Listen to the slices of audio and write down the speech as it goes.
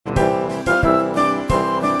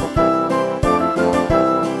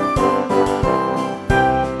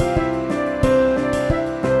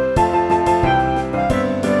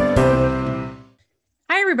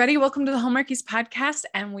everybody. Welcome to the Hallmarkies podcast.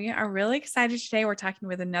 And we are really excited today. We're talking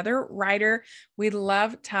with another writer. We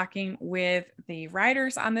love talking with the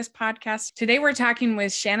writers on this podcast. Today, we're talking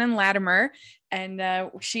with Shannon Latimer, and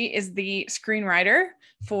she is the screenwriter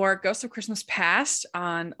for Ghosts of Christmas Past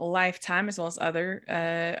on Lifetime, as well as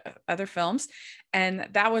other films. And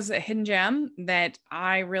that was a hidden gem that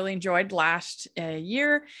I really enjoyed last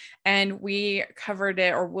year. And we covered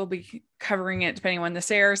it, or will be covering it, depending on when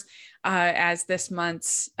this airs, as this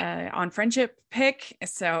month's on Friendship Pick.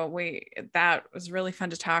 So that was really fun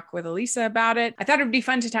to talk with Elisa about it. I thought it would be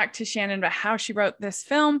fun to talk to Shannon about how she wrote this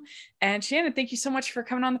film. And Shannon, thank you so much for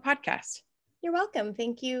coming on the podcast. You're welcome.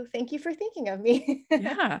 Thank you. Thank you for thinking of me.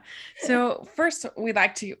 Yeah. So first, we'd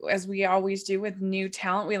like to, as we always do with new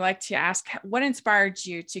talent, we like to ask, what inspired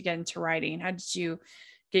you to get into writing? How did you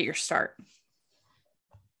get your start?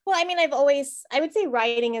 Well, I mean, I would say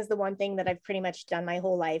writing is the one thing that I've pretty much done my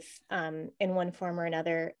whole life in one form or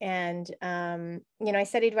another. And, I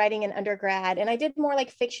studied writing in undergrad, and I did more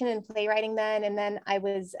like fiction and playwriting then. And then I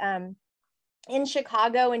was in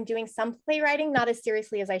Chicago and doing some playwriting, not as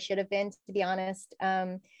seriously as I should have been, to be honest.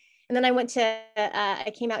 And then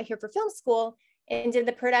I came out here for film school and did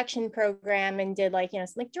the production program and did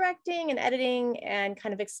some directing and editing, and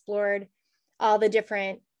kind of explored all the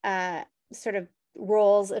different sort of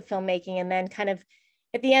roles of filmmaking. And then kind of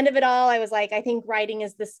at the end of it all, I was like, I think writing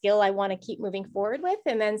is the skill I want to keep moving forward with.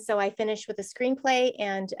 And then so I finished with a screenplay.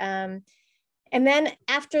 And then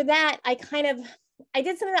after that, I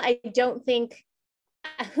did something that I don't think,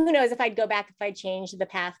 who knows if I'd go back, if I'd change the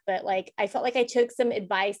path, but I felt like I took some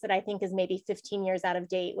advice that I think is maybe 15 years out of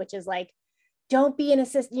date, which is don't be an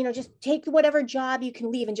assistant, just take whatever job you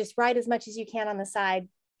can leave and just write as much as you can on the side.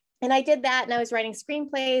 And I did that. And I was writing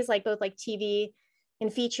screenplays, both TV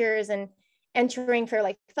and features, and entering for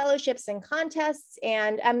fellowships and contests,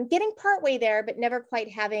 and getting partway there, but never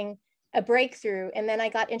quite having a breakthrough. And then I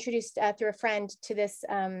got introduced through a friend to this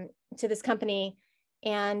company.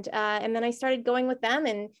 And then I started going with them,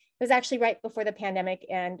 and it was actually right before the pandemic,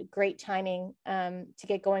 and great timing to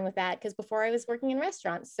get going with that, because before I was working in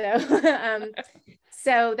restaurants. So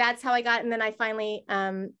so that's how I got. And then I finally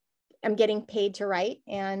I'm getting paid to write,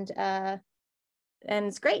 and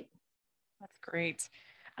it's great. That's great.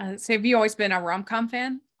 So have you always been a rom-com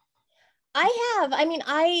fan? I have. I mean,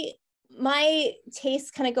 my tastes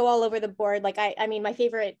kind of go all over the board. I mean, my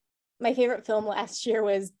favorite film last year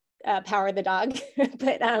was Power of the Dog,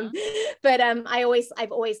 but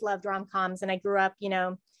I've always loved rom-coms, and I grew up,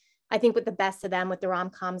 I think with the best of them, with the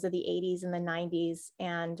rom-coms of the 80s and the 90s.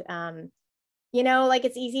 And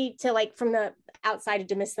it's easy to from the outside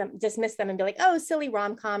to dismiss them and be like, oh, silly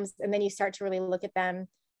rom-coms. And then you start to really look at them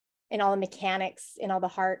and all the mechanics and all the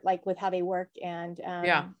heart, with how they work. And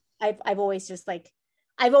I've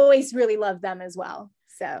always really loved them as well.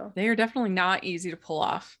 So they are definitely not easy to pull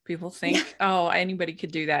off. People think, oh, anybody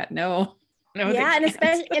could do that. No. Yeah. And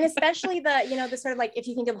especially the, the sort of if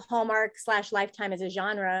you think of Hallmark / Lifetime as a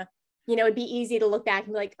genre, it'd be easy to look back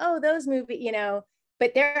and be like, oh, those movies,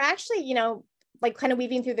 but they're actually, kind of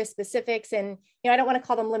weaving through the specifics, and, I don't want to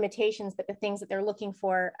call them limitations, but the things that they're looking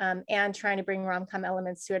for, and trying to bring rom-com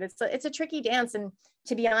elements to it. It's a tricky dance. And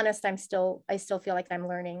to be honest, I still feel like I'm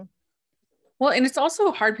learning. Well, and it's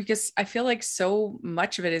also hard because I feel like so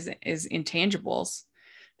much of it is intangibles,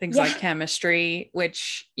 things like chemistry,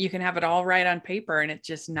 which you can have it all right on paper and it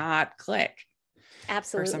just not click.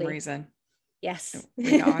 Absolutely. For some reason. Yes.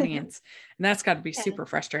 With the audience. And that's got to be super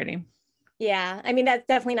frustrating. Yeah. I mean, that's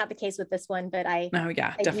definitely not the case with this one, but I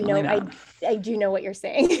do know what you're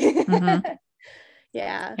saying. Mm-hmm.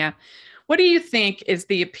 Yeah. Yeah. What do you think is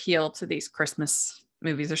the appeal to these Christmas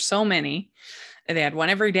movies? There's so many. They had one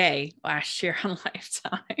every day last year on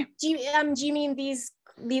Lifetime. Do you mean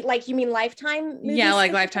you mean Lifetime movies? Yeah,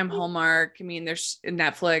 Lifetime, Hallmark. I mean, there's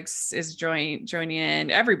Netflix is joining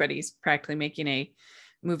in. Everybody's practically making a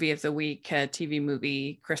movie of the week, a TV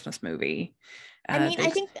movie, Christmas movie. I mean,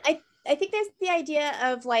 I think there's the idea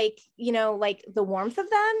of the warmth of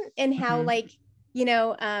them, and how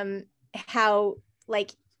how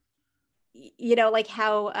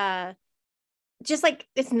just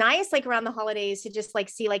it's nice around the holidays to just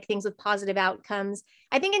see things with positive outcomes.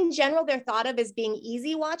 I think in general they're thought of as being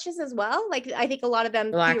easy watches as well. I think a lot of them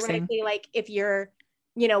relaxing. Theoretically, if you're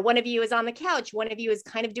one of you is on the couch, one of you is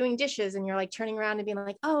kind of doing dishes, and you're turning around and being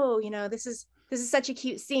like, oh, this is such a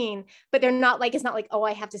cute scene. But they're not it's not oh,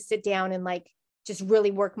 I have to sit down and just really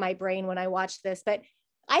work my brain when I watch this. But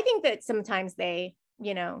I think that sometimes they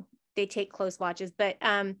take close watches. But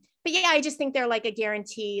yeah, I just think they're a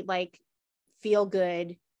guarantee feel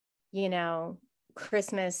good,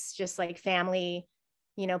 Christmas, just family,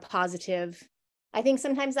 positive I think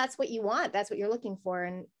sometimes that's what you want. That's what you're looking for.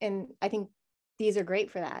 And I think these are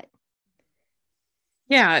great for that.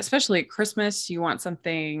 Yeah, especially at Christmas, you want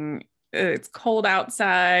something, it's cold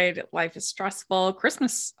outside, life is stressful.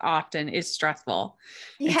 Christmas often is stressful.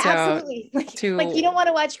 And Yeah, so absolutely. Like you to don't want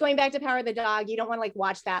to watch Going Back to Power of the Dog. You don't want to like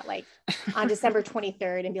watch that like on December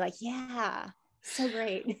 23rd and be like, yeah, so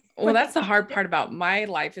great. well, that's the hard part about my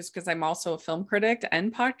life is because I'm also a film critic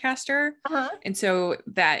and podcaster. Uh-huh. And so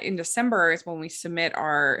that in December is when we submit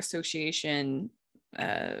our association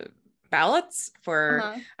uh, ballots for,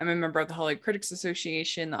 Uh-huh. I'm a member of the Hollywood Critics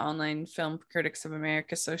Association, the Online Film Critics of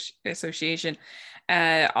America Association,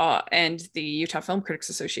 and the Utah Film Critics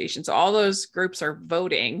Association. So all those groups are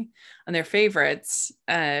voting on their favorites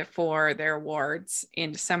for their awards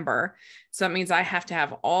in December. So that means I have to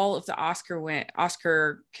have all of the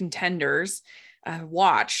Oscar contenders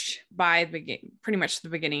watched by pretty much the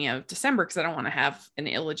beginning of December, because I don't want to have an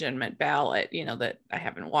illegitimate ballot, that I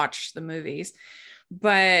haven't watched the movies.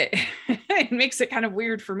 But it makes it kind of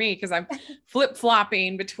weird for me because I'm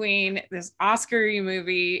flip-flopping between this Oscar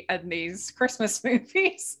movie and these Christmas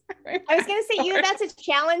movies. I was gonna say, that's a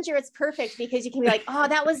challenge, or it's perfect because you can be like, oh,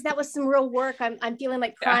 that was some real work. I'm feeling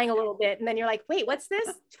like crying a little bit. And then you're like, wait, what's this?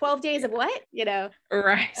 12 days of what?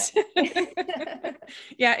 Right.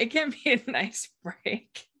 Yeah, it can be a nice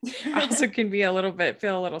break. Also can be feel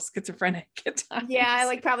a little schizophrenic at times. Yeah,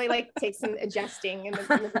 I probably take some adjusting in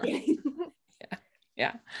the beginning.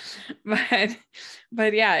 Yeah.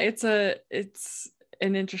 But yeah, it's an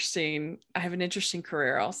interesting, I have an interesting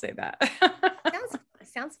career. I'll say that.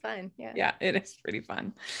 Sounds fun. Yeah. Yeah, it is pretty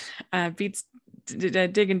fun. Beats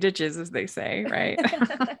digging ditches, as they say, right?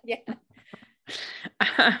 Yeah.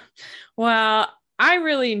 Well, I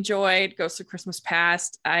really enjoyed Ghosts of Christmas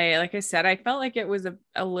Past. Like I said, I felt like it was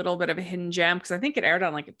a little bit of a hidden gem because I think it aired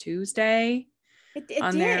on like a Tuesday. It did. I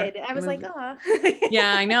was movie. like, oh.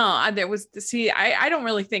 Yeah, I know. There was, I don't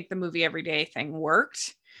really think the movie Everyday thing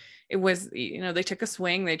worked. It was, they took a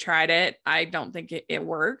swing, they tried it. I don't think it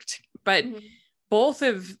worked. But both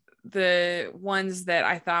of the ones that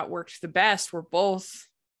I thought worked the best were both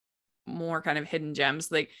more kind of hidden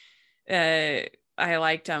gems. Like, I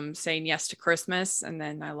liked Saying Yes to Christmas, and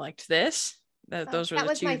then I liked this. Those were that the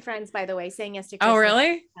was two. My friends, by the way, Saying Yes to Christmas. Oh,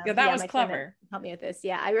 really? Yeah, that was clever. Help me with this.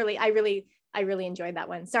 Yeah, I really enjoyed that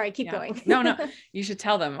one. Sorry, keep going. No, you should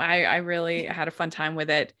tell them. I really had a fun time with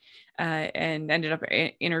it, and ended up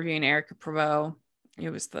interviewing Erica Prevost. It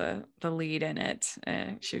was the lead in it.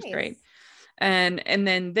 She was great. And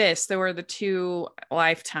then there were the two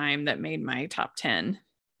Lifetime that made my top 10.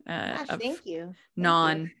 Gosh, thank you.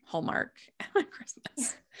 Non-Hallmark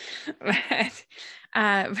Christmas. But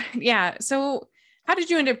yeah. So how did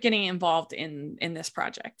you end up getting involved in this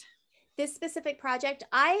project? This specific project,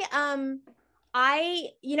 I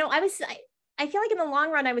feel like in the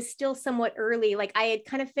long run, I was still somewhat early. Like I had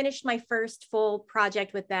kind of finished my first full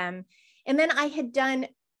project with them. And then I had done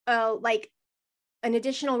like an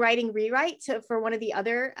additional writing rewrite for one of the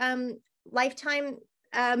other Lifetime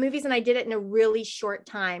movies. And I did it in a really short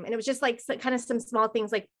time. And it was just like kind of some small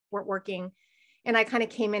things like weren't working. And I kind of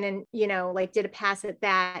came in and, like did a pass at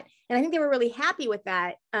that. And I think they were really happy with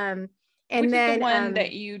that. And Which then is the one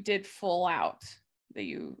that you did full out that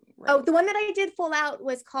you wrote? Oh, the one that I did full out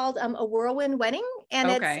was called A Whirlwind Wedding. And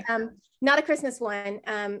it's not a Christmas one.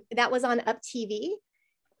 That was on Up TV.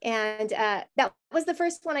 And that was the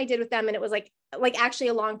first one I did with them. And it was like actually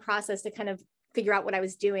a long process to kind of figure out what I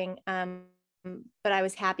was doing. But I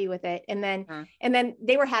was happy with it. And then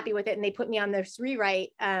they were happy with it. And they put me on this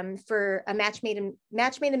rewrite for a Match Made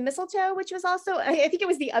in Mistletoe, which was also, I think it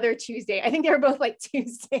was the other Tuesday. I think they were both like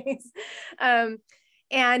Tuesdays. And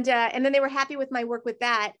then they were happy with my work with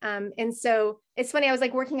that. And so it's funny, I was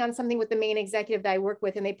like working on something with the main executive that I work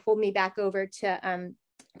with, and they pulled me back over to,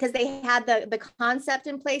 because they had the concept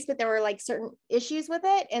in place, but there were like certain issues with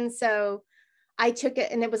it. And so I took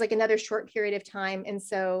it, and it was like another short period of time. And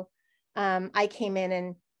so I came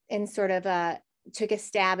in and sort of took a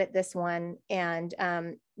stab at this one. And,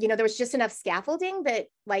 there was just enough scaffolding that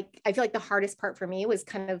like, I feel like the hardest part for me was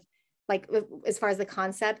kind of like, as far as the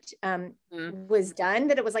concept was done,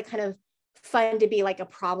 that it was like kind of fun to be like a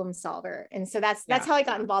problem solver. And so that's how I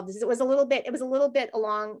got involved. It was a little bit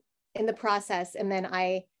along in the process. And then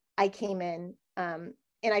I came in and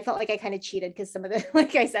I felt like I kind of cheated because some of the,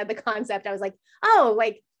 like I said, the concept, I was like, oh,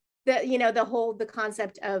 like the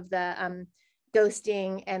concept of the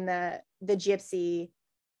ghosting and the gypsy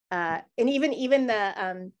and even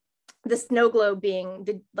the snow globe being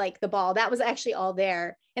the ball, that was actually all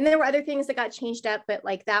there. And there were other things that got changed up, but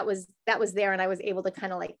like that was there, and I was able to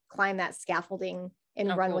kind of like climb that scaffolding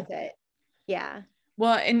and run with it. Yeah.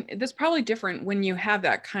 Well, and that's probably different when you have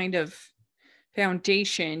that kind of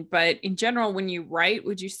foundation, but in general, when you write,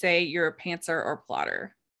 would you say you're a pantser or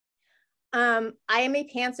plotter? I am a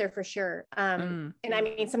pantser for sure. And I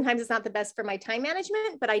mean, sometimes it's not the best for my time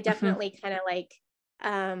management, but I definitely kind of like,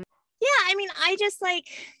 yeah, I mean, I just like,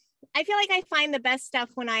 I feel like I find the best stuff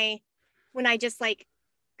when I just like,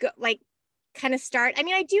 go, like kind of start. I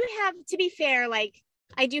mean, I do have, to be fair, like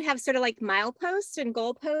I do have sort of like mileposts and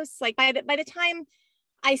goalposts. Like by the time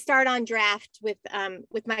I start on draft with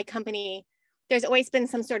my company, there's always been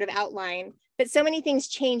some sort of outline, but so many things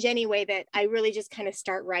change anyway that I really just kind of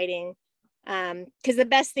start writing. Because the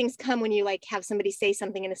best things come when you like have somebody say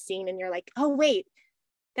something in a scene and you're like, oh wait,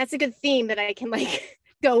 that's a good theme that I can like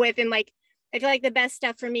go with. And like I feel like the best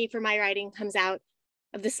stuff for me for my writing comes out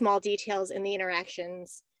of the small details and the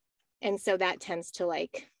interactions. And so that tends to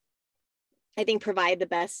like, I think, provide the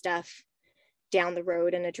best stuff down the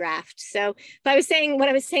road in a draft. So if I was saying, what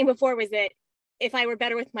I was saying before was that if I were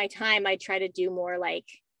better with my time, I'd try to do more like,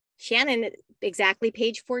 Shannon, exactly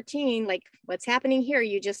page 14, like what's happening here?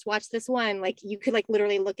 You just watched this one. Like you could like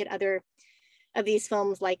literally look at other of these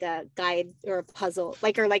films like a guide or a puzzle,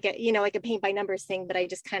 like, or like a, you know, like a paint by numbers thing, but I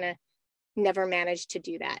just kind of never managed to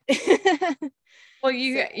do that. Well,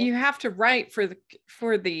 you have to write for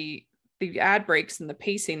the ad breaks and the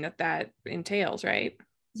pacing that entails, right?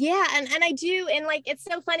 Yeah, and I do, and like it's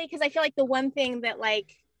so funny because I feel like the one thing that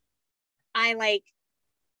like I like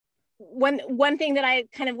one thing that I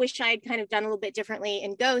kind of wish I had kind of done a little bit differently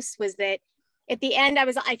in Ghosts was that at the end I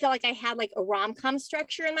felt like I had like a rom-com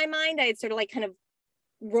structure in my mind. I had sort of like kind of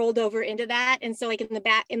rolled over into that, and so like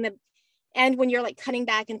in the end when you're like cutting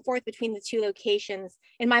back and forth between the two locations,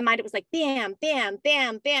 in my mind it was like bam bam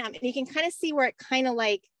bam bam, and you can kind of see where it kind of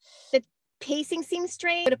like the pacing seems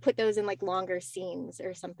strange to put those in like longer scenes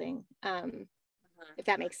or something, if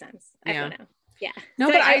that makes sense. I don't know. Yeah. No,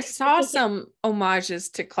 so but I saw some homages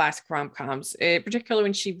to classic rom-coms, particularly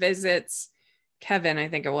when she visits Kevin, I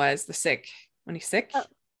think it was the sick, when he's sick.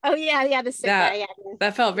 Oh yeah, the sick guy. Yeah.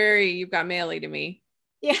 That felt very You've Got Mail to me.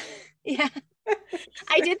 Yeah. Yeah.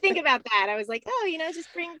 I did think about that. I was like, oh, you know, just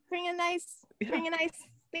bring a nice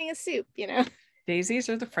thing of soup, you know. Daisies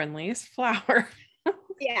are the friendliest flower.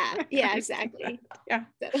 Yeah, exactly. Yeah.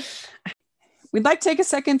 So. We'd like to take a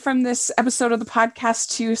second from this episode of the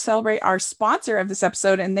podcast to celebrate our sponsor of this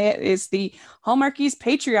episode, and that is the Hallmarkies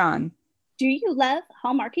Patreon. Do you love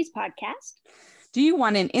Hallmarkies podcast? Do you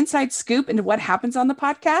want an inside scoop into what happens on the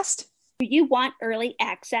podcast? Do you want early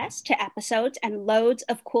access to episodes and loads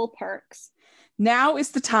of cool perks? Now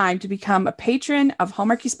is the time to become a patron of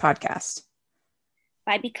Hallmarkies podcast.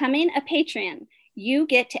 By becoming a patron, you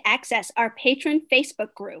get to access our patron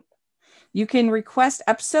Facebook group. You can request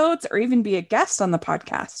episodes or even be a guest on the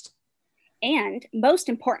podcast. And most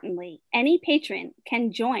importantly, any patron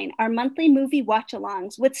can join our monthly movie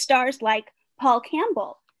watch-alongs with stars like Paul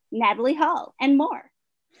Campbell, Natalie Hall, and more.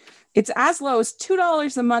 It's as low as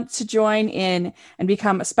 $2 a month to join in and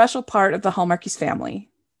become a special part of the Hallmarkies family.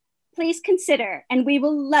 Please consider, and we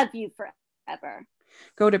will love you forever.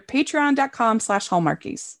 Go to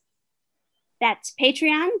patreon.com/Hallmarkies. That's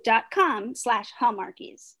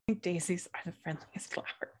patreon.com/Hallmarkies. Daisies are the friendliest flower.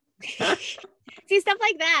 See, stuff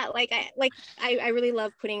like that. I really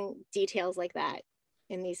love putting details like that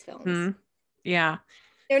in these films. Mm-hmm. Yeah.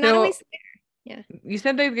 They're not always there. Yeah. You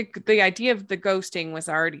said the idea of the ghosting was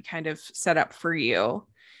already kind of set up for you.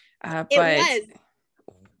 But it was.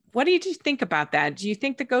 What do you think about that? Do you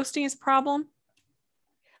think the ghosting is a problem?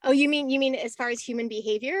 Oh, you mean as far as human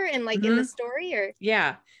behavior and like in the story, or?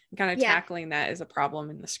 Yeah. Kind of tackling that as a problem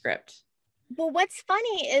in the script. Well, what's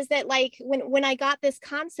funny is that like when I got this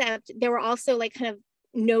concept, there were also like kind of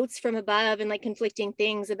notes from above and like conflicting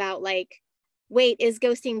things about like, wait, is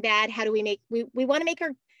ghosting bad? How do we want to make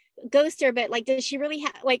her ghost her, but like, does she really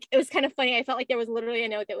have, like, it was kind of funny. I felt like there was literally a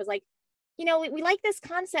note that was like, you know, we like this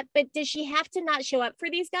concept, but does she have to not show up for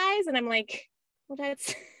these guys? And I'm like, well,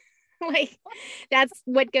 that's like, that's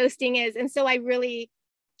what ghosting is. And so I really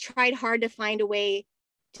tried hard to find a way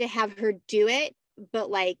to have her do it, but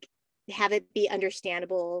like have it be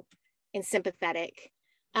understandable and sympathetic.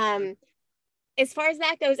 As far as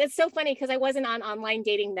that goes, it's so funny because I wasn't on online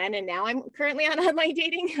dating then, and now I'm currently on online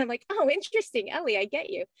dating. I'm like, oh, interesting, Ellie, I get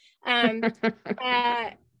you.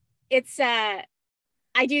 I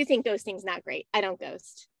do think ghosting's not great. I don't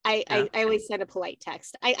ghost. I always send a polite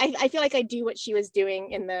text. I feel like I do what she was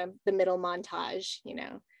doing in the middle montage, you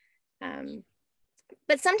know.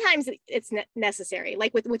 But sometimes it's necessary.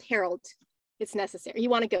 Like with Harold, it's necessary. You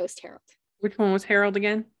want to ghost Harold. Which one was Harold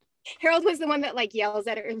again? Harold was the one that like yells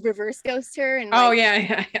at her, reverse ghosts her, and like,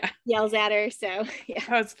 yeah, yells at her. So yeah,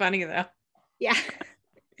 that was funny though. Yeah.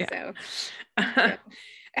 Yeah. So Yeah.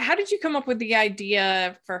 How did you come up with the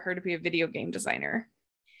idea for her to be a video game designer?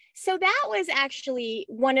 So that was actually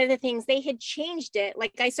one of the things. They had changed it.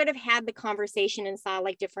 Like I sort of had the conversation and saw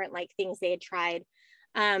like different like things they had tried.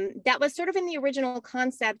 That was sort of in the original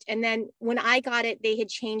concept. And then when I got it, they had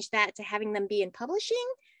changed that to having them be in publishing.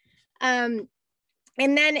 And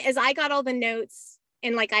then as I got all the notes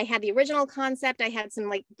and like I had the original concept, I had some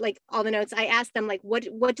like all the notes. I asked them like, what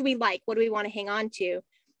do we like? What do we want to hang on to?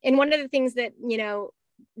 And one of the things that, you know,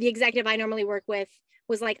 the executive I normally work with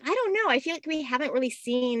was like, I don't know. I feel like we haven't really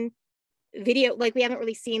seen video, like we haven't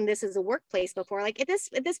really seen this as a workplace before. Like at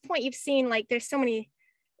this point, you've seen like there's so many.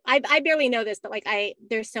 I barely know this, but like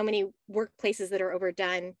there's so many workplaces that are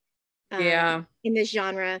overdone. In this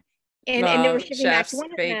genre, and they were shipping back to one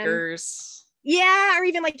bakers. Of them. Yeah, or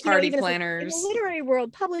even like, you party know, even planners, in the literary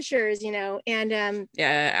world, publishers, you know, and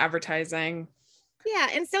advertising. Yeah,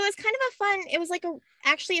 and so it's kind of a fun. It was like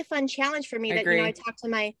actually a fun challenge for me. That you know, I talked to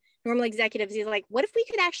my normal executives. He's like, "What if we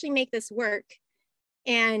could actually make this work?"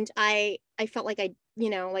 And I felt like I, you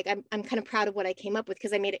know, like I'm kind of proud of what I came up with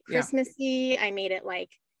because I made it Christmassy. I made it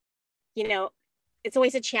like, you know, it's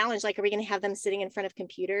always a challenge. Like, are we going to have them sitting in front of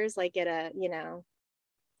computers like at a, you know,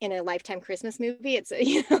 in a Lifetime Christmas movie? It's,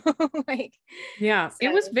 you know, like, so.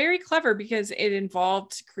 It was very clever because it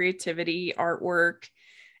involved creativity, artwork.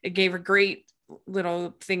 It gave a great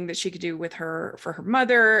little thing that she could do with her for her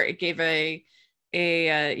mother. It gave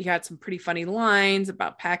you had some pretty funny lines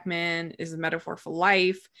about Pac-Man is a metaphor for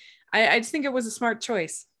life. I just think it was a smart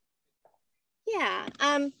choice. Yeah.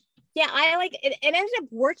 Yeah, I like it. It ended up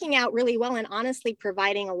working out really well and honestly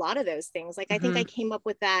providing a lot of those things. Like, I think I came up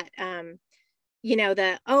with that, you know,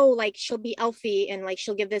 like she'll be Elfie and like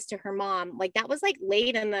she'll give this to her mom. Like that was like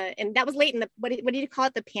late in the, what did you call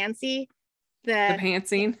it? The pantsy? The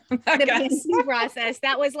pantsing? The pantsing process.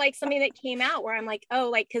 That was like something that came out where I'm like, oh,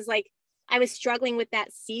 like, cause like I was struggling with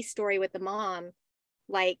that C story with the mom,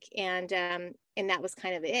 like, and that was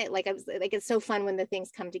kind of it. Like I was like, it's so fun when the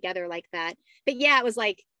things come together like that. But yeah, it was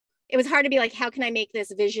like, it was hard to be like, how can I make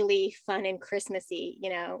this visually fun and Christmassy, you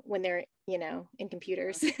know, when they're, you know, in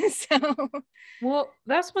computers. So, well,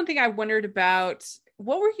 that's one thing I wondered about.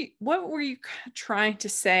 What were you trying to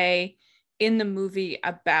say in the movie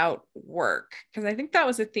about work? Because I think that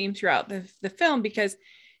was a theme throughout the film, because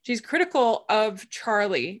she's critical of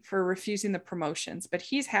Charlie for refusing the promotions, but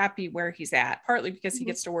he's happy where he's at, partly because he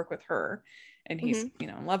gets to work with her and he's, you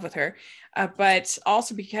know, in love with her, but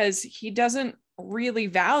also because he doesn't really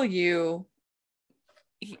value,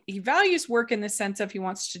 he values work in the sense of he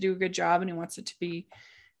wants to do a good job and he wants it to be,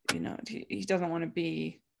 you know, he doesn't want to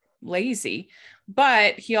be lazy,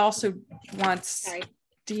 but he also wants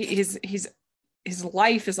his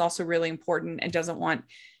life is also really important and doesn't want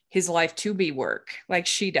his life to be work like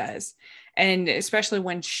she does. And especially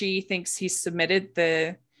when she thinks he submitted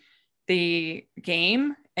the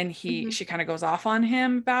game and she kind of goes off on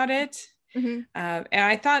him about it. And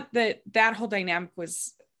I thought that whole dynamic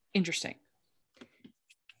was interesting.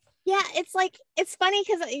 Yeah, it's like, it's funny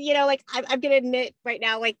because, you know, like I'm gonna admit right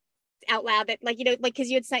now, like out loud, that like, you know, like, because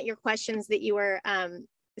you had sent your questions that you were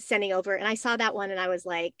sending over, and I saw that one and I was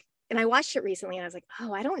like, and I watched it recently and I was like,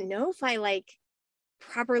 oh, I don't know if I like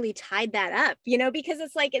properly tied that up, you know, because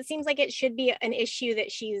it's like, it seems like it should be an issue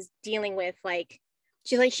that she's dealing with. Like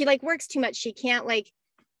she works too much. She can't, like,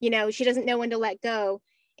 you know, she doesn't know when to let go.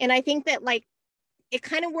 And I think that like it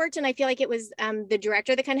kind of worked. And I feel like it was the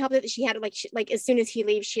director that kind of helped it. That she had like as soon as he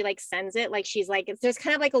leaves, she like sends it. Like she's like, there's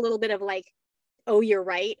kind of like a little bit of like, oh, you're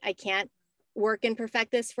right, I can't work and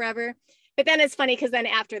perfect this forever. But then it's funny because then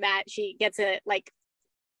after that, she gets it like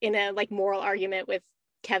in a like moral argument with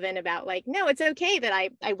Kevin about like, no, it's okay that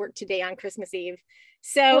I work today on Christmas Eve.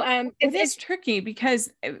 So it's tricky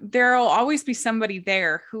because there'll always be somebody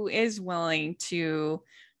there who is willing to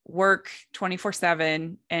work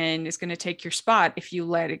 24/7 and is going to take your spot if you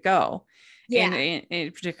let it go. Yeah.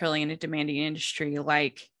 And particularly in a demanding industry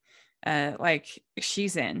like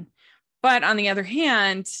she's in. But on the other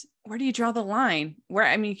hand, where do you draw the line?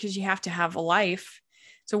 Because you have to have a life.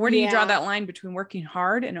 So where do you draw that line between working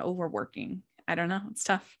hard and overworking? I don't know. It's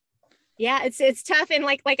tough. Yeah, it's tough. And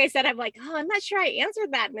like I said, I'm like, oh, I'm not sure I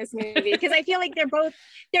answered that in this movie, because I feel like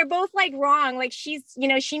they're both like wrong. Like she's, you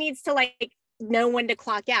know, she needs to like know when to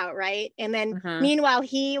clock out, right? And then meanwhile,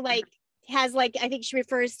 he like has like, I think she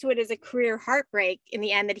refers to it as a career heartbreak in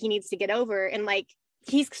the end that he needs to get over. And like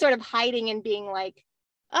he's sort of hiding and being like,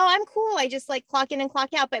 oh, I'm cool, I just like clock in and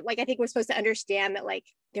clock out. But like I think we're supposed to understand that like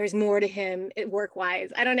there's more to him work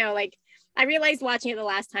wise. I don't know. Like I realized watching it the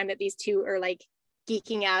last time that these two are like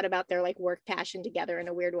geeking out about their like work passion together in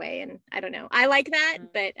a weird way. And I don't know, I like that,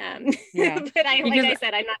 but Yeah. but like I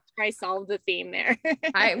said, I'm not sure I solved the theme there.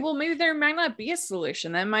 Well, maybe there might not be a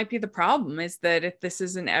solution. That might be the problem, is that if this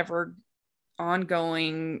is an ever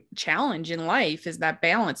ongoing challenge in life, is that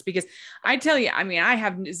balance. Because I tell you, I mean, I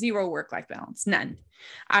have zero work-life balance, none.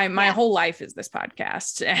 My whole life is this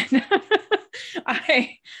podcast. And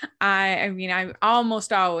I mean, I'm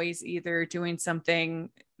almost always either doing something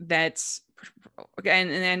that's, and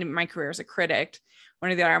then my career as a critic,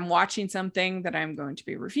 one or the other. I'm watching something that I'm going to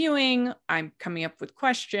be reviewing. I'm coming up with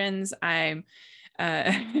questions. I'm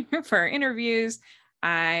for interviews.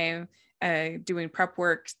 I'm doing prep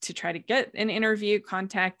work to try to get an interview,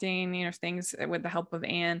 contacting, things with the help of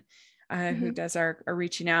Anne, who does our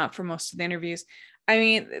reaching out for most of the interviews. I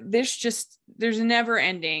mean, there's never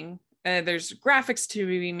ending. There's graphics to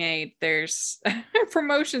be made. There's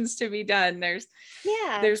promotions to be done. There's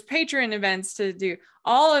Patreon events to do.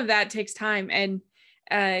 All of that takes time, and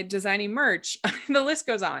designing merch, the list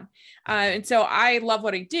goes on. And so I love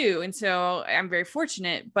what I do. And so I'm very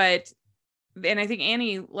fortunate, and I think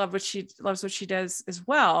Annie loves what she does as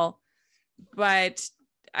well. But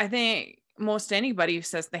I think most anybody who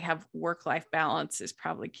says they have work-life balance is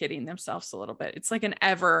probably kidding themselves a little bit. It's like an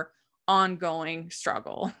ever ongoing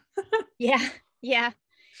struggle. Yeah.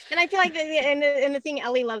 And I feel like the thing,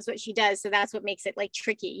 Ellie loves what she does. So that's what makes it like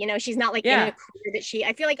tricky. She's not like in a career that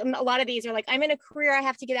I feel like a lot of these are like, I'm in a career I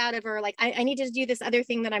have to get out of, or like, I need to do this other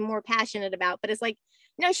thing that I'm more passionate about. But it's like,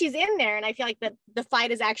 no, she's in there. And I feel like the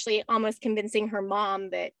fight is actually almost convincing her mom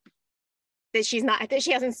that she's not, that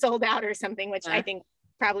she hasn't sold out or something, which I think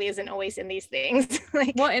probably isn't always in these things.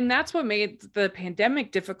 Well, and that's what made the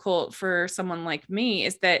pandemic difficult for someone like me,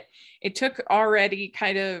 is that it took already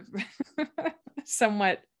kind of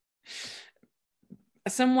somewhat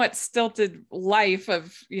stilted life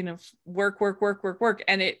of work,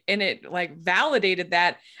 and it like validated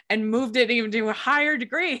that and moved it even to a higher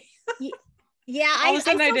degree. Yeah. All of a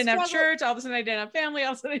sudden I didn't have church, all of a sudden I didn't have family,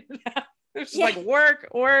 all of a sudden it was just like work.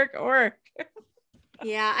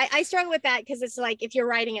 Yeah, I struggle with that, because it's like, if you're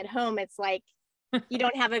writing at home, it's like you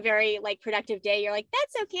don't have a very like productive day. You're like,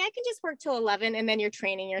 that's okay, I can just work till 11, and then you're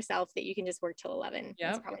training yourself that you can just work till 11.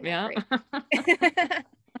 Yeah.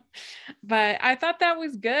 But I thought that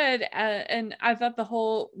was good, and I thought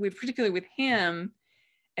particularly with him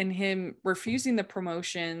and him refusing the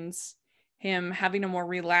promotions, him having a more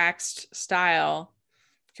relaxed style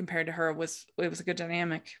compared to her, it was a good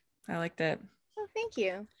dynamic. I liked it. Oh, thank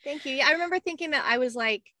you. Yeah, I remember thinking that I was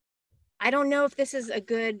like, I don't know if this is a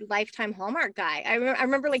good Lifetime Hallmark guy. I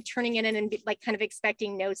remember like turning it in and like kind of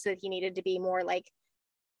expecting notes that he needed to be more like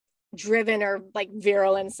driven or like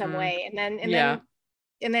virile in some way, and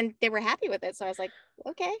then they were happy with it. So I was like,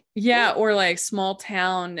 okay. Yeah, cool. Or like Small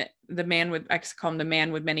Town, I call him the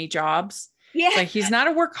man with many jobs. Yeah, like he's not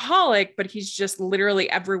a workaholic, but he's just literally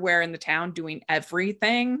everywhere in the town doing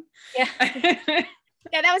everything. Yeah.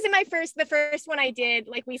 Yeah, that was the first one I did.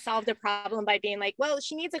 Like, we solved a problem by being like, well,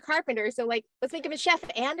 she needs a carpenter, so like, let's make him a chef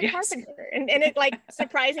and a carpenter. And it like,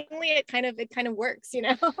 surprisingly, it kind of works,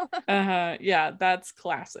 Yeah, that's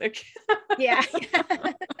classic. Yeah.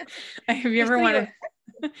 Have you ever wanted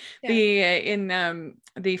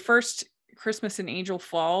the first Christmas in Angel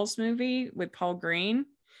Falls movie with Paul Green?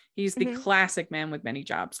 He's the classic man with many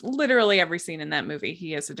jobs. Literally every scene in that movie,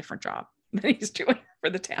 he has a different job that he's doing for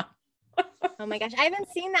the town. Oh my gosh, I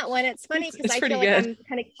haven't seen that one. It's funny because I feel like I'm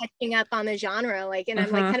kind of catching up on the genre, like, and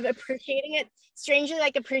I'm like kind of appreciating it, strangely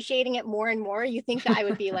like appreciating it more and more. You think that I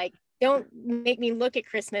would be like, don't make me look at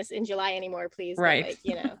Christmas in July anymore, please. Right.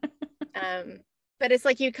 But, like, but it's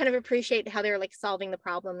like you kind of appreciate how they're like solving the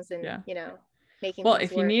problems and making. Well,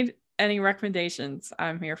 if you need any recommendations,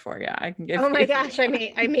 I'm here for you. I can give. Oh my gosh, I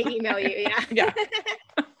may email you. Yeah.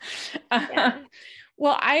 Yeah.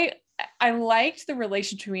 Well, I liked the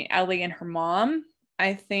relation between Ellie and her mom.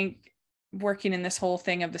 I think working in this whole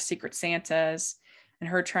thing of the Secret Santas and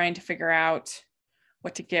her trying to figure out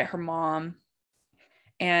what to get her mom,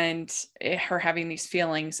 and her having these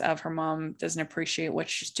feelings of her mom doesn't appreciate what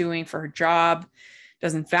she's doing for her job,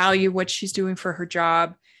 doesn't value what she's doing for her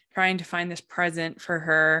job, trying to find this present for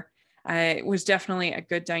her. It was definitely a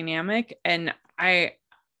good dynamic. And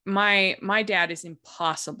my dad is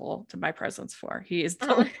impossible to buy presents for. He is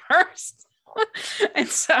the worst. And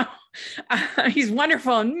so he's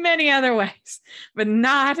wonderful in many other ways, but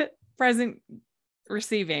not present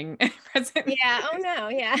receiving. Yeah. Oh no.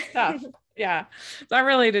 Yeah. Tough. Yeah. So I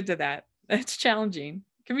related to that. It's challenging.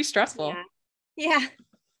 It can be stressful. Yeah.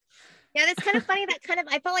 That's kind of funny.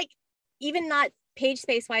 I felt like, even not page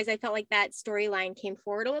space wise, I felt like that storyline came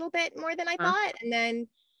forward a little bit more than I thought. And then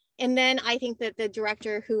And then I think that the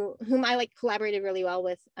director whom I like collaborated really well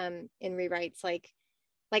with in rewrites, like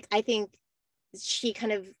I think she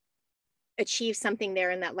kind of achieved something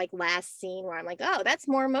there in that like last scene where I'm like, oh, that's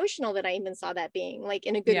more emotional than I even saw that being, like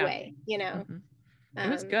in a good way, you know. It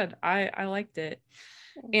was good. I liked it.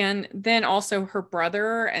 And then also her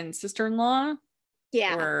brother and sister-in-law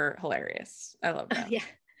were hilarious. I love them. Yeah,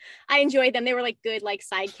 I enjoyed them. They were like good like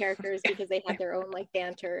side characters because they had their own like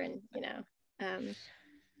banter, and you know,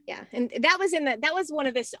 yeah. And that was one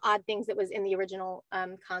of the odd things that was in the original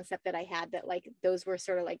concept that I had, that like those were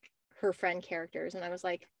sort of like her friend characters, and I was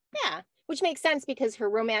like, yeah, which makes sense because her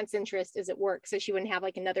romance interest is at work, so she wouldn't have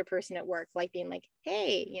like another person at work like being like,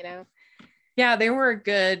 hey, you know. Yeah, they were a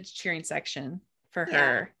good cheering section for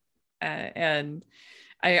her. And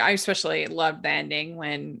I especially loved the ending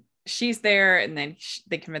when she's there and then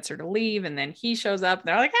they convince her to leave, and then he shows up and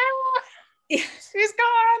they're like, she's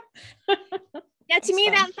gone. Yeah, to me,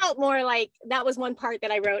 that felt more like, that was one part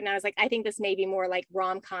that I wrote and I was like, I think this may be more like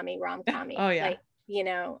rom-commy. Oh yeah. Like, you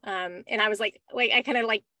know, and I was like I kind of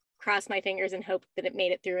like crossed my fingers and hoped that it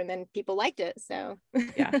made it through, and then people liked it. So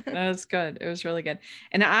yeah, that was good. It was really good.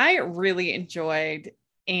 And I really enjoyed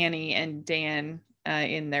Annie and Dan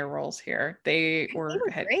in their roles here. They were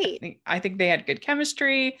great. I think they had good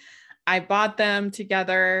chemistry. I bought them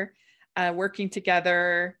together, working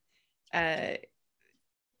together. I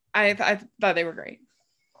thought they were great.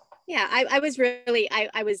 Yeah, I was really,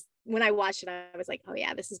 I was, when I watched it, I was like, oh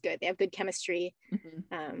yeah, this is good. They have good chemistry.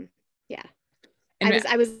 Yeah. And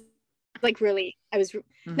I was like, really,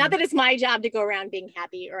 not that it's my job to go around being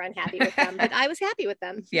happy or unhappy with them, but I was happy with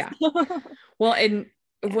them. Yeah. Well, and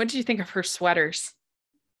what did you think of her sweaters?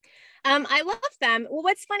 I love them. Well,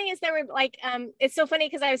 what's funny is there were like, it's so funny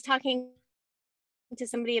because I was talking to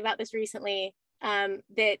somebody about this recently,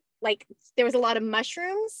 that like there was a lot of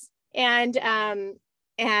mushrooms, and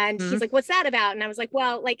he's like, what's that about? And I was like,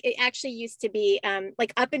 well, like it actually used to be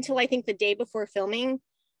like up until I think the day before filming,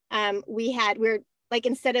 we're like,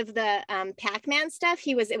 instead of the Pac-Man stuff,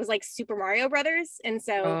 it was like Super Mario Brothers. And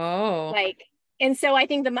so I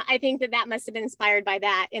think that must have been inspired by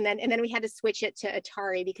that. And then we had to switch it to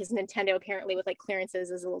Atari because Nintendo apparently with like clearances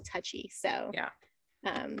is a little touchy. So yeah.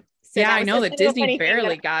 So I know that Disney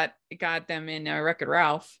barely got them in Wreck-It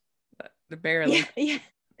Ralph. Barely. Yeah.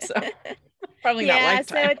 So probably not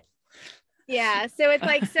Lifetime. So it's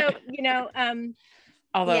like, so, you know,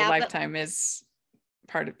 although Lifetime is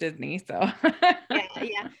part of Disney, so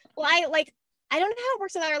yeah. Well, I don't know how it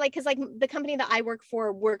works with our, like, because like the company that I work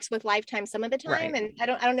for works with Lifetime some of the time, and I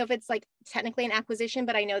don't know if it's like technically an acquisition,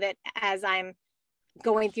 but I know that as I'm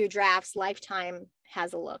going through drafts, Lifetime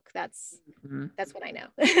has a look. That's what I know.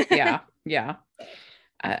 yeah.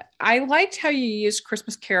 I liked how you used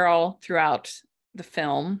Christmas Carol throughout the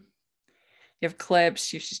film. You have clips.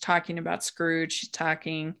 She's talking about Scrooge. She's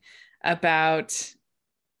talking about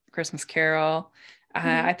Christmas Carol.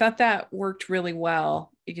 I thought that worked really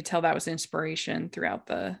well. You could tell that was inspiration throughout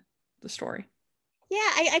the story. Yeah,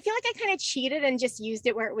 I feel like I kind of cheated and just used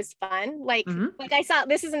it where it was fun. Like I saw,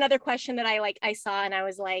 this is another question that I saw, and I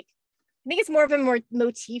was like, I think it's more of a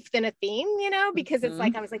motif than a theme, you know, because it's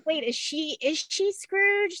like, I was like, wait, is she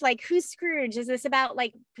Scrooge? Like, who's Scrooge? Is this about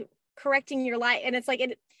like correcting your life? And it's like,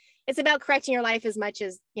 it's about correcting your life as much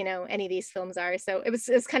as, you know, any of these films are. So it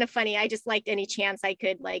was kind of funny. I just liked any chance I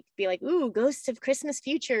could like be like, ooh, Ghost of Christmas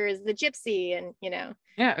Future is the gypsy, and you know.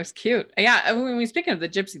 Yeah, it was cute. Yeah, when we speaking of the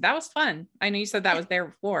gypsy, that was fun. I know you said that was there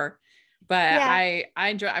before, but I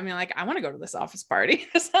enjoy. I mean, like, I want to go to this office party.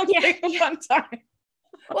 It sounds like a fun time.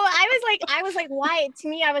 Well, I was like, why? To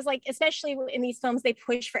me, I was like, especially in these films, they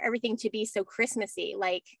push for everything to be so Christmassy.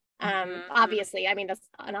 Like, obviously, I mean, that's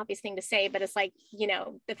an obvious thing to say, but it's like, you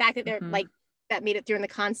know, the fact that they're like, that made it through in the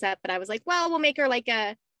concept. But I was like, well, we'll make her like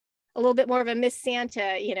a little bit more of a Miss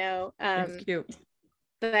Santa, you know. It's cute.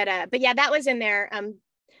 But yeah, that was in there.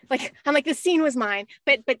 Like, I'm like, the scene was mine,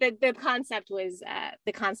 but the concept was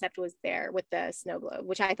there with the snow globe,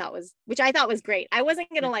 which I thought was great. I wasn't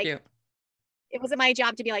gonna like. Cute. It wasn't my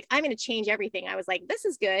job to be like, I'm going to change everything. I was like, this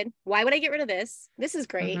is good. Why would I get rid of this? This is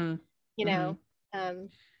great. You know?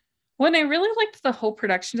 When I really liked the whole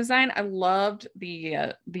production design, I loved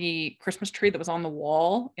the Christmas tree that was on the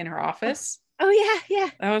wall in her office. Oh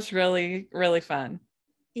yeah. That was really, really fun.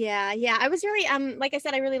 Yeah. I was really, like I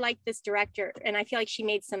said, I really liked this director, and I feel like she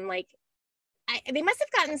made some like, they must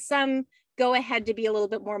have gotten some go ahead to be a little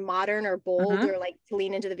bit more modern or bold or like to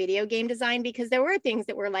lean into the video game design, because there were things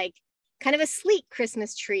that were like, kind of a sleek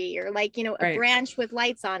Christmas tree, or like, you know, a branch with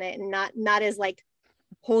lights on it, and not as like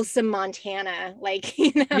wholesome Montana, like,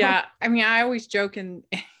 you know. Yeah, I mean, I always joke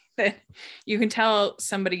that you can tell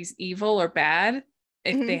somebody's evil or bad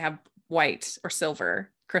if they have white or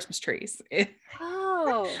silver Christmas trees.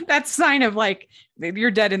 Oh, That's a sign of like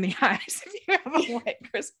you're dead in the eyes if you have a white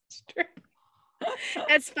Christmas tree.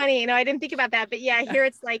 that's funny. I didn't think about that, but yeah, here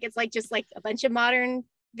it's like just like a bunch of modern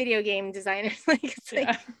video game designers. Like it's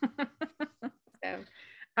like, so.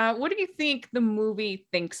 What do you think the movie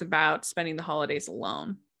thinks about spending the holidays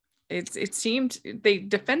alone? It seemed they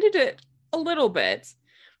defended it a little bit,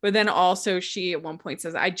 but then also she at one point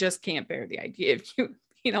says, I just can't bear the idea of you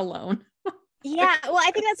being alone. Yeah, well,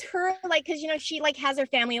 I think that's her, like, because she like has her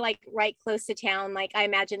family like right close to town. Like I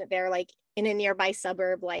imagine that they're like in a nearby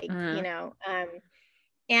suburb, like and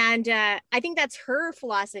I think that's her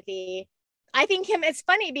philosophy. I think it's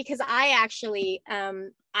funny because I actually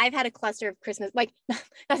I've had a cluster of Christmas, like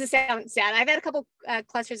not to sound sad, I've had a couple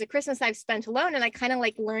clusters of Christmas I've spent alone, and I kind of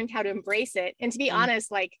like learned how to embrace it. And to be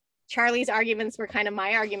honest, like Charlie's arguments were kind of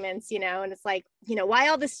my arguments, and it's like, why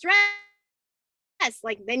all the stress?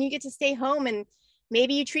 Like then you get to stay home and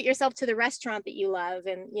maybe you treat yourself to the restaurant that you love,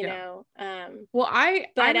 and well, I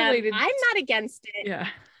related, I'm not against it. Yeah.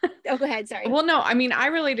 Oh, go ahead. Sorry. Well, no, I mean, I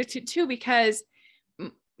related to too, because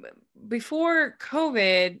before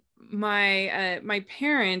COVID, my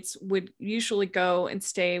parents would usually go and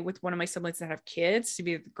stay with one of my siblings that have kids to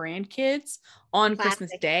be the grandkids on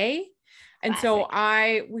Christmas Day. And so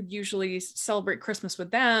I would usually celebrate Christmas with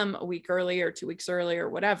them a week earlier, 2 weeks earlier,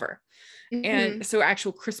 whatever. And so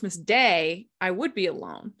actual Christmas Day, I would be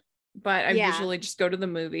alone, but I usually just go to the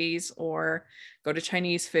movies or go to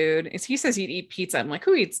Chinese food. As he says, he'd eat pizza. I'm like,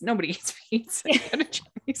 nobody eats pizza. Go to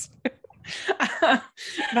Chinese food.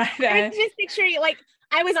 I just picture you, like,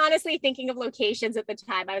 I was honestly thinking of locations at the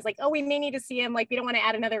time. I was like, oh, we may need to see him. Like, we don't want to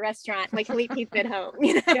add another restaurant. Like, he'll eat pizza at home.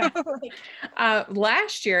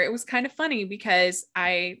 Last year, it was kind of funny because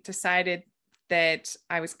I decided that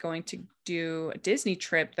I was going to do a Disney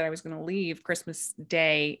trip, that I was going to leave Christmas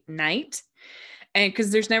Day night. And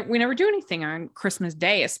because we never do anything on Christmas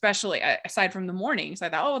Day, especially aside from the morning. So I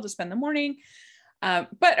thought, I'll just spend the morning.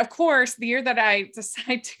 But of course, the year that I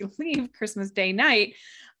decide to leave Christmas Day night,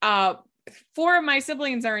 4 of my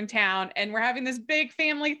siblings are in town and we're having this big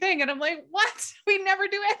family thing. And I'm like, what? We never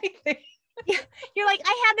do anything. Yeah. You're like,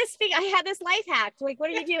 I had this life hack. Like, what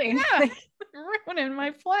are you doing? Yeah, ruining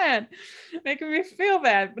my plan, making me feel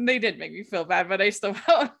bad. But they did make me feel bad, but I still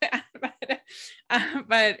felt bad.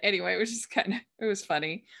 But anyway, it was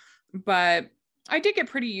funny. But I did get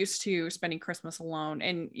pretty used to spending Christmas alone.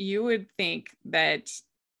 And you would think that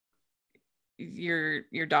your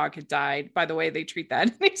dog had died by the way they treat that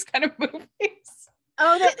in these kind of movies.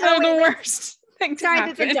 The worst thing to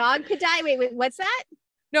happen. That the dog could die. Wait, what's that?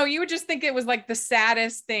 No, you would just think it was like the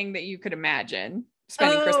saddest thing that you could imagine,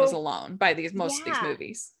 spending Christmas alone by most of these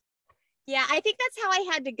movies. Yeah, I think that's how I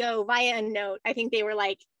had to go via a note. I think they were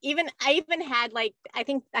like, I even had like, I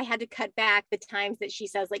think I had to cut back the times that she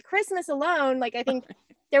says like Christmas alone. Like, I think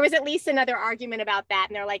there was at least another argument about that.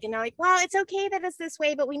 And they're like, well, it's okay that it's this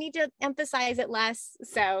way, but we need to emphasize it less.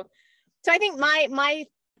 So I think my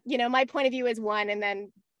point of view is one, and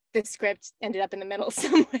then the script ended up in the middle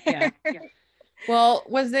somewhere. Yeah. Well,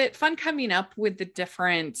 was it fun coming up with the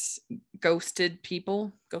different ghosted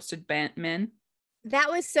men? That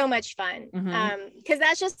was so much fun. Because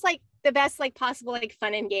that's just like the best like possible like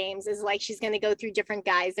fun and games is like she's going to go through different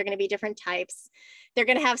guys. They're going to be different types. They're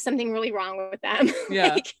going to have something really wrong with them.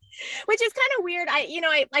 Yeah. Which is kind of weird.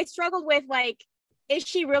 I struggled with like,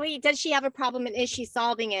 does she have a problem and is she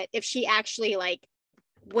solving it? If she actually like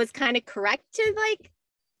was kind of correct to like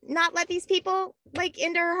not let these people like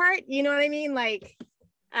into her heart, you know what I mean? Like,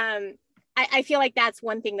 I feel like that's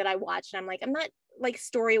one thing that I watched. I'm like, I'm not like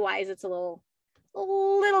story-wise, it's a little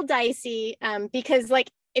dicey. Because like,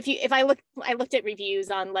 I looked at reviews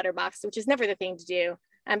on Letterboxd, which is never the thing to do.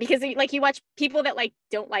 Because like you watch people that like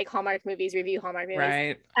don't like Hallmark movies review Hallmark movies.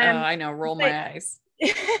 Right. I know. Roll my eyes.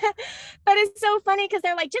 But it's so funny because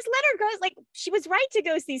they're like, just let her go. Like, she was right to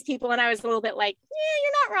ghost these people. And I was a little bit like, yeah,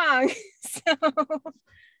 you're not wrong. So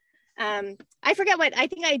I forget I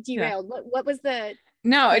think I derailed. Yeah. What was the...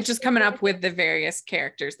 No, it's just coming up with the various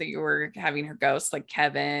characters that you were having her ghost, like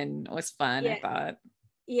Kevin was fun. Yeah. I thought.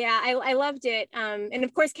 Yeah, I loved it. And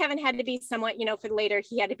of course, Kevin had to be somewhat, for later,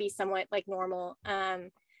 he had to be somewhat like normal.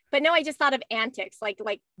 But no, I just thought of antics, like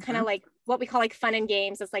kind of like what we call like fun and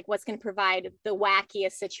games. It's like what's going to provide the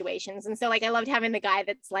wackiest situations. And so like I loved having the guy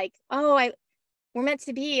that's like, oh, we're meant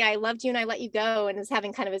to be. I loved you and I let you go, and is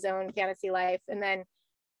having kind of his own fantasy life. And then,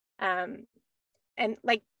 and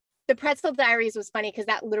like the Pretzel Diaries was funny because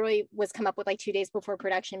that literally was come up with like 2 days before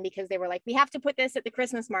production because they were like, we have to put this at the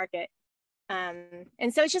Christmas market.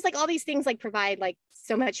 And so it's just like all these things like provide like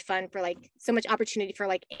so much fun for like so much opportunity for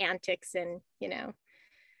like antics and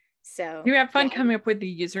So you have fun yeah. coming up with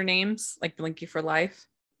the usernames like Blinky for Life?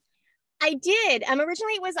 I did.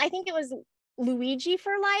 Originally I think it was Luigi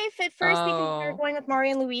for Life at first, because we were going with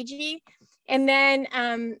Mario and Luigi. And then,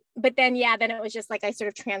 but then, then it was just like, I sort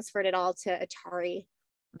of transferred it all to Atari,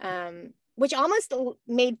 which almost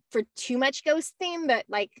made for too much ghost theme, but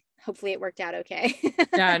like, hopefully it worked out okay.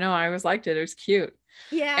 Yeah, no, I always liked it. It was cute.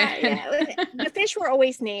 Yeah. The fish were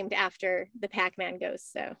always named after the Pac-Man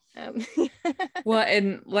ghost. So, well,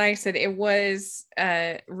 and like I said, it was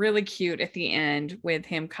really cute at the end with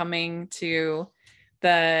him coming to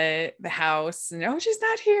the house and, oh, she's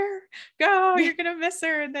not here. Go, you're gonna miss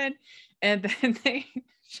her. And then they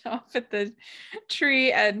show up at the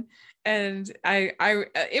tree, and I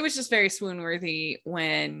it was just very swoon worthy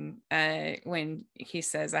when he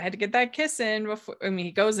says, I had to get that kiss in before. I mean,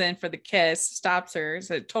 he goes in for the kiss, stops her.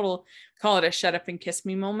 It's a total, call it a shut up and kiss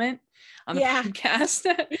me moment on the podcast.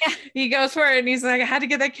 He goes for it and he's like, I had to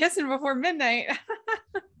get that kiss in before midnight.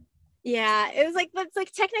 Yeah, it was like, that's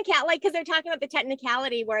like technical, like, because they're talking about the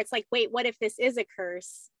technicality where it's like, wait, what if this is a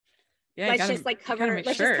curse? Yeah, let's just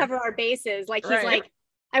cover our bases. Like, he's like,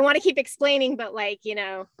 I want to keep explaining, but like,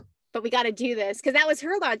 but we got to do this, because that was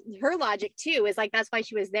her logic too, is like, that's why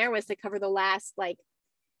she was there, was to cover the last like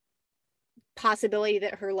possibility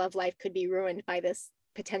that her love life could be ruined by this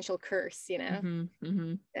potential curse, Mm-hmm,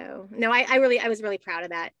 mm-hmm. So no, I was really proud of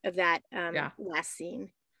that last scene.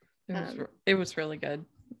 It was really good.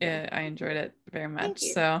 Yeah, I enjoyed it very much.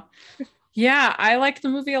 So yeah, I liked the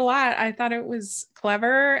movie a lot. I thought it was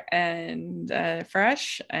clever and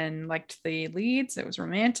fresh, and liked the leads. It was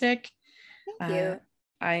romantic. Thank you.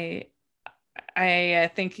 I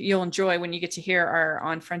think you'll enjoy when you get to hear our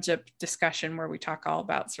On Friendship discussion, where we talk all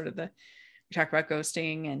about we talk about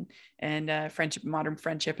ghosting and friendship, modern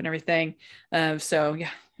friendship, and everything. So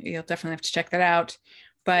yeah, you'll definitely have to check that out.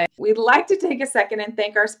 But we'd like to take a second and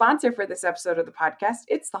thank our sponsor for this episode of the podcast.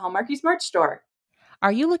 It's the Hallmarkies merch store.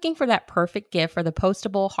 Are you looking for that perfect gift for the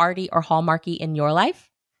postable, Hardy, or Hallmarky in your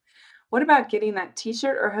life? What about getting that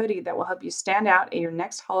t-shirt or hoodie that will help you stand out at your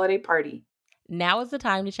next holiday party? Now is the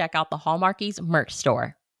time to check out the Hallmarkies merch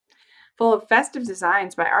store. Full of festive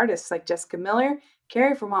designs by artists like Jessica Miller,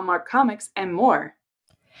 Carrie from Hallmark Comics, and more.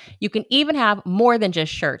 You can even have more than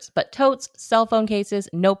just shirts, but totes, cell phone cases,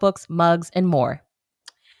 notebooks, mugs, and more.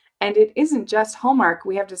 And it isn't just Hallmark.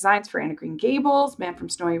 We have designs for Anna Green Gables, Man from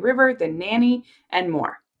Snowy River, The Nanny, and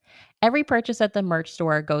more. Every purchase at the merch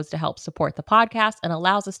store goes to help support the podcast and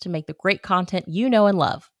allows us to make the great content you know and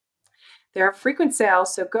love. There are frequent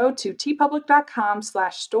sales, so go to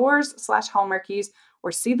tpublic.com/stores/Hallmarkies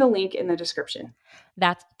or see the link in the description.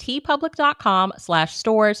 That's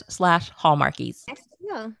tpublic.com/stores/Hallmarkies.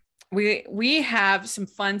 Yeah. We have some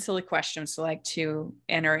fun, silly questions to like to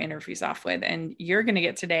end our interviews off with, and you're going to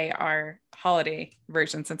get today our holiday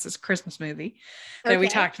version, since it's a Christmas movie that we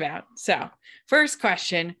talked about. So first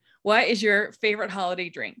question, what is your favorite holiday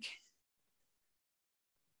drink?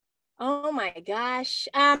 Oh my gosh.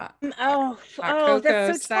 Cocoa,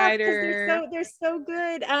 that's so cider. Tough, they're so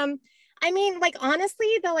good. I mean, like, honestly,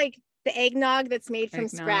 the eggnog that's made from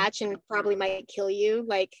scratch and probably might kill you.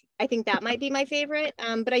 Like, I think that might be my favorite.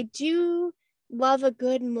 But I do love a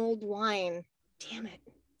good mulled wine. Damn it.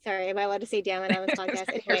 Sorry, am I allowed to say damn it on this podcast?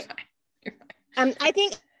 Anyway. You're fine. I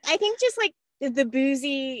think just like the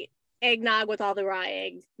boozy eggnog with all the raw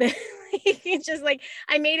eggs. It's just like,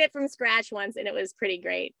 I made it from scratch once and it was pretty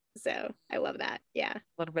great. So I love that. Yeah. A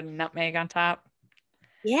little bit of nutmeg on top.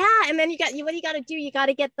 Yeah. And then what you got to do, you got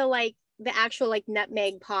to get the actual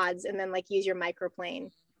nutmeg pods and then use your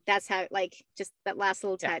microplane. That's how, just that last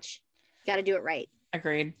little touch. You got to do it right.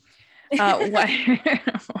 Agreed.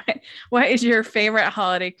 What is your favorite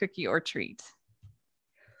holiday cookie or treat?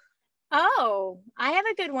 Oh, I have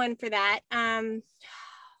a good one for that.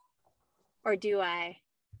 Or do I?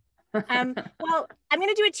 Well, I'm going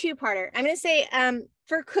to do a two-parter. I'm going to say,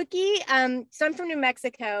 for cookie, so I'm from New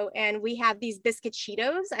Mexico and we have these biscuit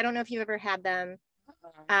Cheetos. I don't know if you've ever had them.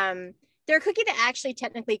 They're a cookie that actually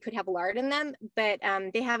technically could have lard in them, but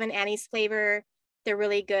they have an anise flavor. They're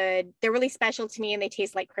really good. They're really special to me and they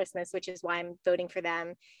taste like Christmas, which is why I'm voting for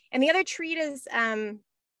them. And the other treat is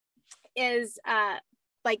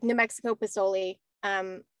New Mexico pozole,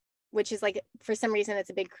 which is for some reason it's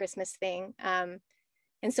a big Christmas thing. And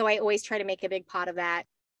so I always try to make a big pot of that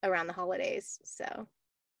around the holidays. So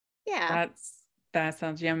yeah. That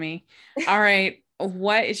sounds yummy. All right.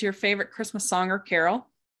 What is your favorite Christmas song or carol?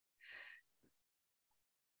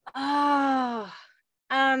 Oh,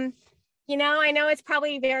 I know it's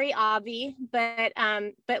probably very obvious, but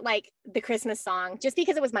the Christmas song, just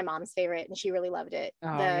because it was my mom's favorite and she really loved it.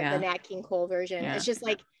 The Nat King Cole version. Yeah. It's just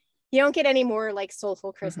You don't get any more like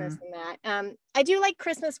soulful Christmas than that. I do like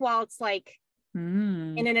Christmas Waltz, like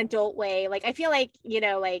in an adult way. Like, I feel like,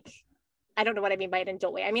 like, I don't know what I mean by an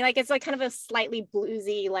adult way. I mean, like, it's like kind of a slightly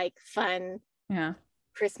bluesy, like fun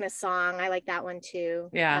Christmas song. I like that one too.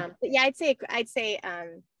 Yeah. But yeah, I'd say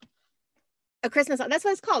a Christmas song. That's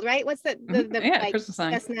what it's called, right? What's the like, Christmas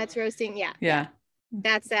song. chestnuts roasting? Yeah.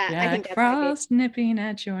 That's that. I think that's frost nipping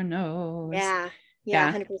at your nose.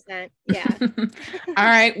 Yeah, 100%. Yeah. All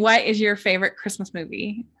right. What is your favorite Christmas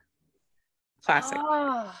movie? Classic.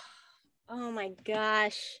 Oh my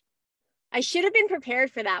gosh. I should have been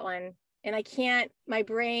prepared for that one. And I can't, my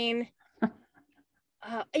brain. You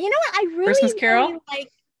know what? I really, Christmas Carol? really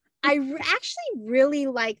like, actually really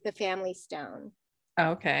like The Family Stone.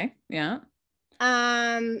 Okay. Yeah.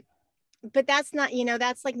 But that's not,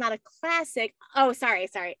 that's like not a classic. Oh, sorry.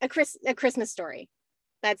 A Christmas Story.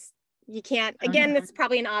 That's, you can't, again, that's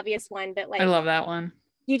probably an obvious one, but like, I love that one.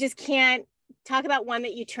 You just can't talk about one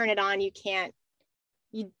that you turn it on. You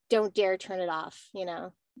don't dare turn it off,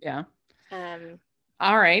 Yeah.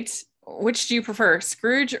 All right. Which do you prefer,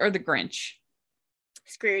 Scrooge or the Grinch?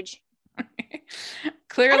 Scrooge.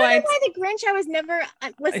 Clear I don't Lights. know why the Grinch, I was never,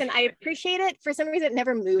 listen, I appreciate it. For some reason, it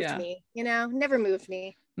never moved me, never moved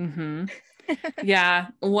me. Mm-hmm. Yeah.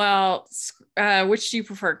 Well, which do you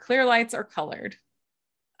prefer, Clear Lights or Colored?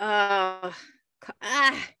 I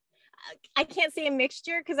can't say a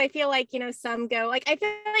mixture because I feel like, some go, like, I feel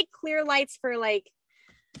like Clear Lights for like,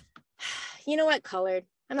 you know what, Colored.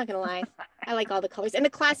 I'm not gonna lie. I like all the colors and the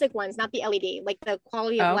classic ones, not the LED. Like the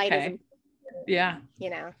quality of light is,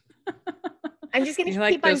 I'm just gonna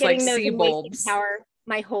keep on getting those in wasting power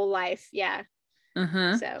my whole life. Yeah.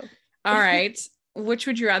 So. All right. Which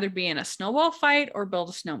would you rather be in, a snowball fight or build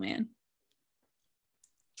a snowman?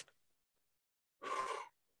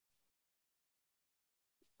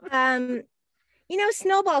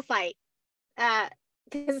 Snowball fight.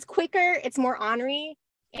 Because it's quicker, it's more ornery.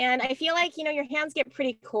 And I feel like, your hands get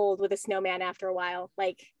pretty cold with a snowman after a while.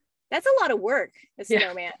 Like, that's a lot of work, a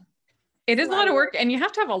snowman. It is a lot of work, and you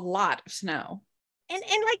have to have a lot of snow. And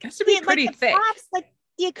like, it has to be pretty thick. Props, like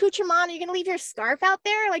the accoutrement, are you going to leave your scarf out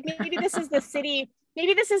there? Like, maybe this is the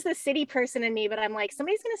city person in me, but I'm like,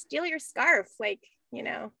 somebody's going to steal your scarf. Like,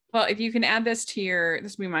 Well, if you can add this to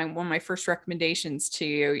this will be one of my first recommendations to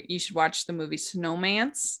you. You should watch the movie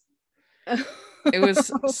Snowmance. It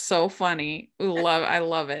was so funny. I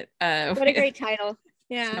love it. What a great title.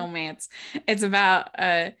 Yeah. Snowmance. It's about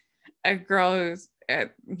a girl who's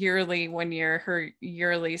her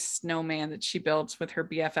yearly snowman that she builds with her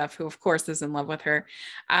BFF, who of course is in love with her.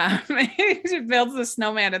 She builds the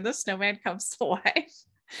snowman and the snowman comes to life.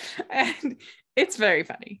 And it's very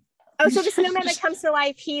funny. Oh, so the snowman that comes to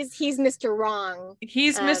life, he's Mr. Wrong.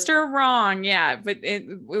 He's Mr. Wrong, yeah. But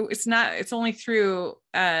it's not, it's only through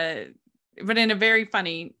but in a very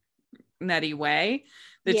funny, nutty way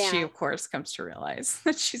that she, of course, comes to realize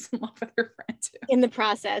that she's in love with her friend too. In the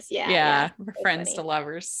process, yeah. Friends funny. To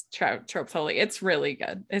lovers trope totally. It's really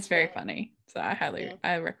good. It's very funny. So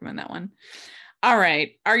I recommend that one. All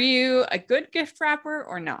right. Are you a good gift wrapper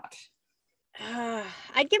or not?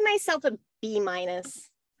 I'd give myself a B-.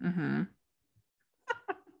 Mm-hmm.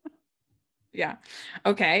 Yeah.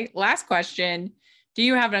 Okay. Last question. Do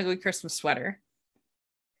you have an ugly Christmas sweater?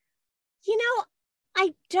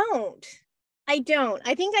 I don't.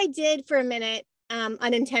 I think I did for a minute,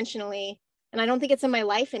 unintentionally, and I don't think it's in my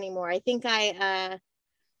life anymore. I think I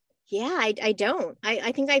don't.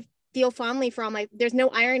 I think I feel fondly for all there's no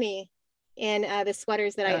irony in the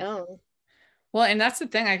sweaters that I own. Well, and that's the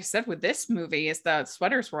thing I said with this movie is the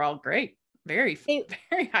sweaters were all great. Very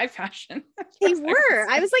high fashion. They were.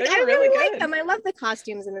 I was like, I really like them. I love the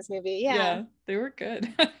costumes in this movie. Yeah, they were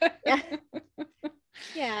good.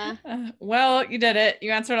 Yeah. Well, you did it.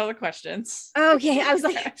 You answered all the questions. Okay. I was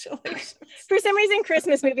like, for some reason,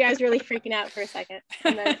 Christmas movie, I was really freaking out for a second.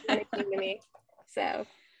 And then it came to me. So,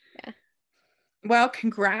 yeah. Well,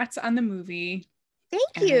 congrats on the movie.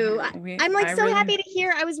 Thank you. I'm like so happy to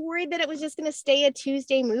hear. I was worried that it was just going to stay a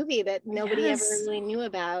Tuesday movie that nobody ever really knew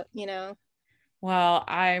about, Well,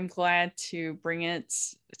 I'm glad to bring it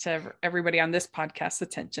to everybody on this podcast's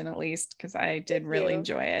attention, at least, because I did really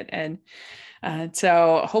enjoy it. And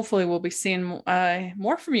so hopefully we'll be seeing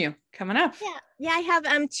more from you coming up. Yeah. I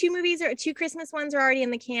have 2 movies, or 2 Christmas ones are already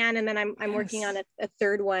in the can. And then I'm working on a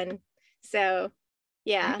third one. So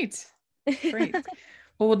yeah. Great.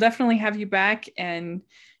 Well, we'll definitely have you back. And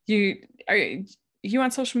you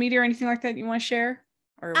on social media or anything like that you want to share,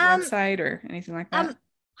 or website or anything like that?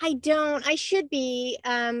 I don't. I should be.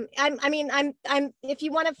 I'm if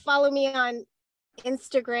you want to follow me on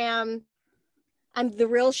Instagram, I'm the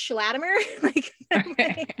real Schlatimer.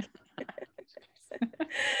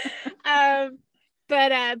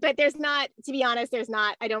 but there's not, to be honest,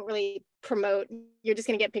 I don't really promote. You're just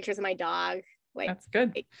going to get pictures of my dog. Like, that's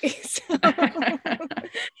good. So,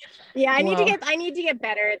 yeah, I need to get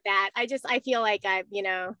better at that. I feel like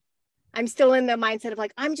I'm still in the mindset of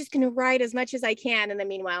like, I'm just going to write as much as I can. And then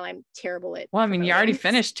meanwhile, I'm terrible at. Well, I mean, you already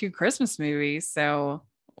finished 2 Christmas movies, so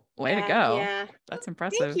way to go. Yeah. That's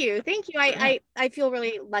impressive. Thank you. I feel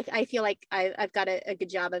really like, I've got a good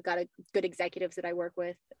job. I've got good executives that I work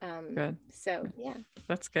with. Good. So yeah.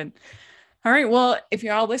 That's good. All right. Well, if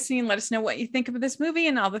you're all listening, let us know what you think of this movie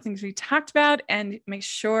and all the things we talked about, and make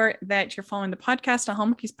sure that you're following the podcast on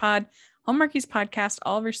Hallmarkies Podcast,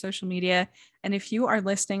 all of our social media. And if you are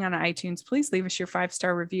listening on iTunes, please leave us your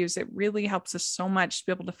 5-star reviews. It really helps us so much to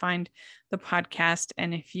be able to find the podcast.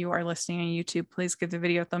 And if you are listening on YouTube, please give the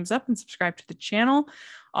video a thumbs up and subscribe to the channel.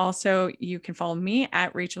 Also, you can follow me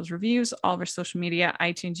at Rachel's Reviews, all of our social media,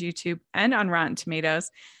 iTunes, YouTube, and on Rotten Tomatoes.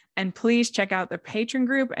 And please check out the Patreon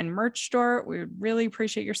group and merch store. We would really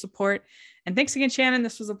appreciate your support. And thanks again, Shannon.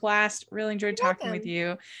 This was a blast. Really enjoyed talking with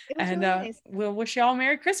you. And really nice. We'll wish you all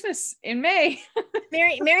Merry Christmas in May.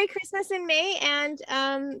 Merry Christmas in May. And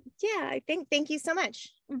thank you so much.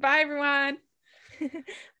 Bye, everyone.